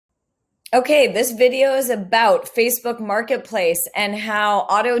Okay, this video is about Facebook Marketplace and how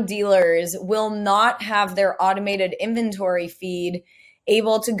auto dealers will not have their automated inventory feed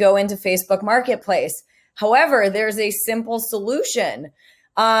able to go into Facebook Marketplace. However, there's a simple solution.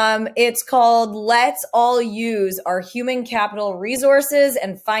 It's called Let's All Use Our Human Capital Resources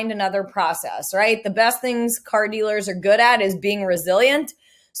and Find Another Process, right? The best things car dealers are good at is being resilient.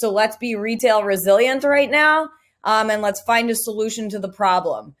 So let's be retail resilient right now, and let's find a solution to the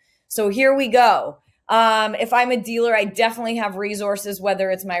problem. So here we go. If I'm a dealer, I definitely have resources,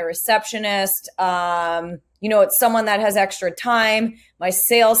 whether it's my receptionist, it's someone that has extra time. My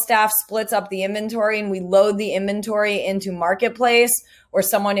sales staff splits up the inventory and we load the inventory into Marketplace, or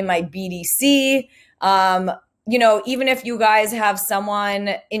someone in my BDC. Even if you guys have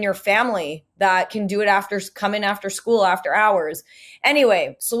someone in your family that can do it come in after school, after hours.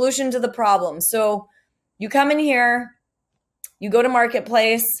 Anyway, solution to the problem. So you come in here, you go to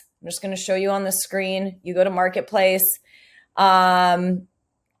Marketplace. I'm just going to show you on the screen. You go to Marketplace. You're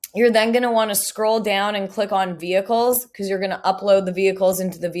then going to want to scroll down and click on vehicles because you're going to upload the vehicles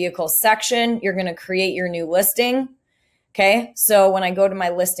into the vehicles section. You're going to create your new listing. Okay. So when I go to my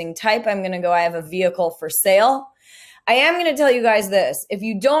listing type, I'm going to go, I have a vehicle for sale. I am going to tell you guys this. If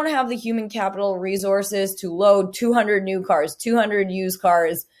you don't have the human capital resources to load 200 new cars, 200 used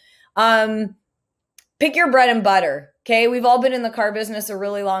cars, pick your bread and butter. Okay, we've all been in the car business a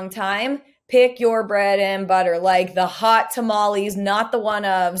really long time. Pick your bread and butter, like the hot tamales, not the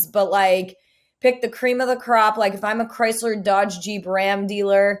one-ofs, but like pick the cream of the crop. Like if I'm a Chrysler, Dodge, Jeep, Ram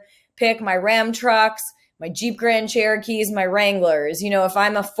dealer, pick my Ram trucks, my Jeep Grand Cherokees, my Wranglers. If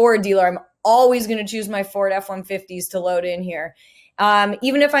I'm a Ford dealer, I'm always going to choose my Ford F-150s to load in here.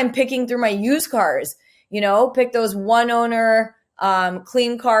 Even if I'm picking through my used cars, pick those one owner,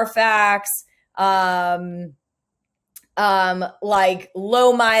 clean Carfax, like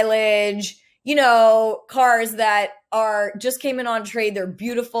low mileage, cars that are just came in on trade. They're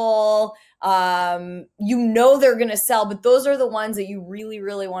beautiful. They're going to sell, but those are the ones that you really,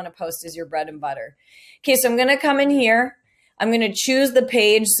 really want to post as your bread and butter. Okay. So I'm going to come in here. I'm going to choose the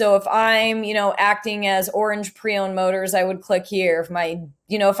page. So if I'm, acting as Orange Pre-Owned Motors, I would click here.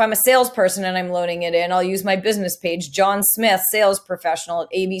 If I'm a salesperson and I'm loading it in, I'll use my business page, John Smith, sales professional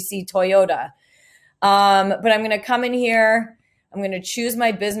at ABC Toyota. But I'm going to come in here. I'm going to choose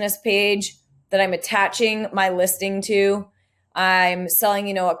my business page that I'm attaching my listing to. I'm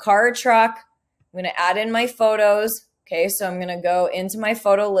selling, a car or truck. I'm going to add in my photos. Okay. So I'm going to go into my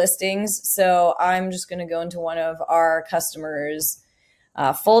photo listings. So I'm just going to go into one of our customers'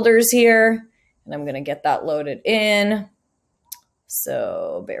 folders here, and I'm going to get that loaded in.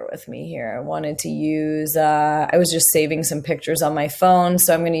 So bear with me here. I wanted to use, I was just saving some pictures on my phone.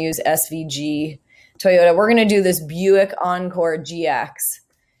 So I'm going to use SVG Toyota. We're going to do this Buick Encore GX.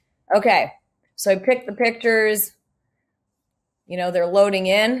 Okay. So I picked the pictures, they're loading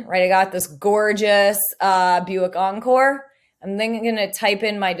in, right? I got this gorgeous Buick Encore. I'm then going to type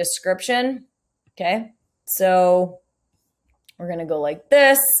in my description. Okay. So we're going to go like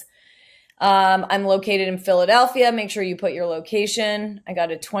this. I'm located in Philadelphia. Make sure you put your location. I got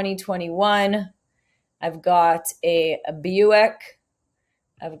a 2021. I've got a Buick.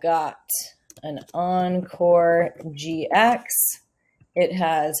 I've got an Encore GX. It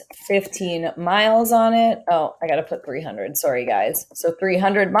has 15 miles on it. Oh, I got to put 300. Sorry, guys. So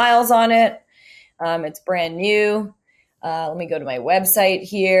 300 miles on it. It's brand new. Let me go to my website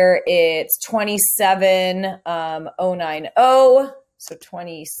here. It's 27090. So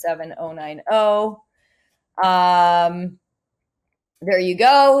 27090. There you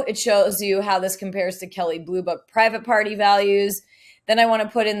go. It shows you how this compares to Kelley Blue Book private party values. Then I want to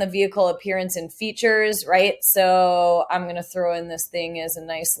put in the vehicle appearance and features, right? So I'm going to throw in this thing as a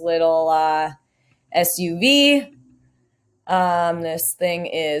nice little SUV. This thing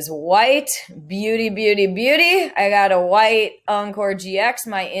is white. Beauty, beauty, beauty. I got a white Encore GX.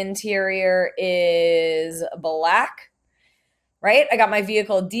 My interior is black, right? I got my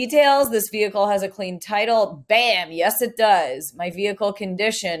vehicle details. This vehicle has a clean title. Bam. Yes, it does. My vehicle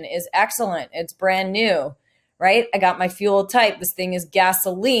condition is excellent. It's brand new. Right? I got my fuel type. This thing is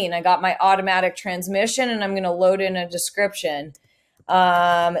gasoline. I got my automatic transmission, and I'm going to load in a description.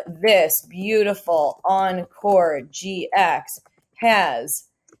 This beautiful Encore GX has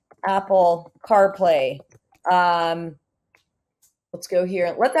Apple CarPlay. Let's go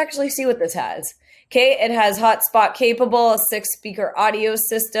here. Let's actually see what this has. Okay, it has hotspot capable, a 6-speaker audio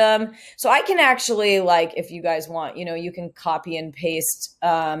system. So I can actually, like, if you guys want, you can copy and paste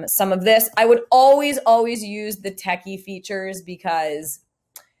some of this. I would always use the techie features because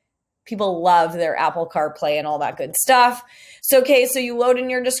People love their Apple CarPlay and all that good stuff. So, okay, so you load in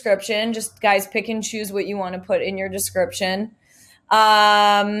your description. Just guys, pick and choose what you want to put in your description.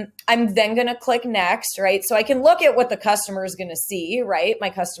 I'm then going to click next, right? So I can look at what the customer is going to see, right? My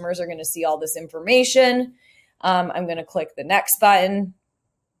customers are going to see all this information. I'm going to click the next button.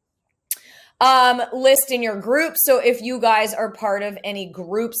 List in your group. So if you guys are part of any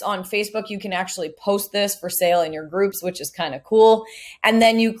groups on Facebook, you can actually post this for sale in your groups, which is kind of cool. And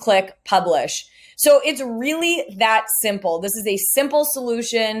then you click publish. So it's really that simple. This is a simple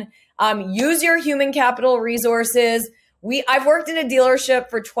solution. Use your human capital resources. I've worked in a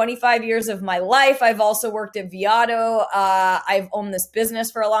dealership for 25 years of my life. I've also worked at Viato. I've owned this business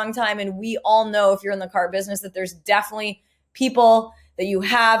for a long time. And we all know, if you're in the car business, that there's definitely people that you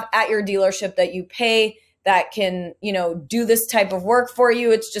have at your dealership that you pay that can, do this type of work for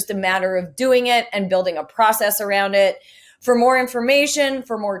you. It's just a matter of doing it and building a process around it. For more information,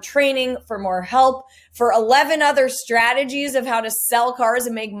 for more training, for more help, for 11 other strategies of how to sell cars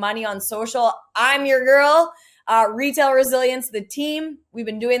and make money on social, I'm your girl. Retail Resilience, the team. We've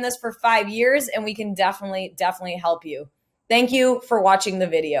been doing this for 5 years, and we can definitely help you. Thank you for watching the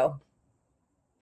video.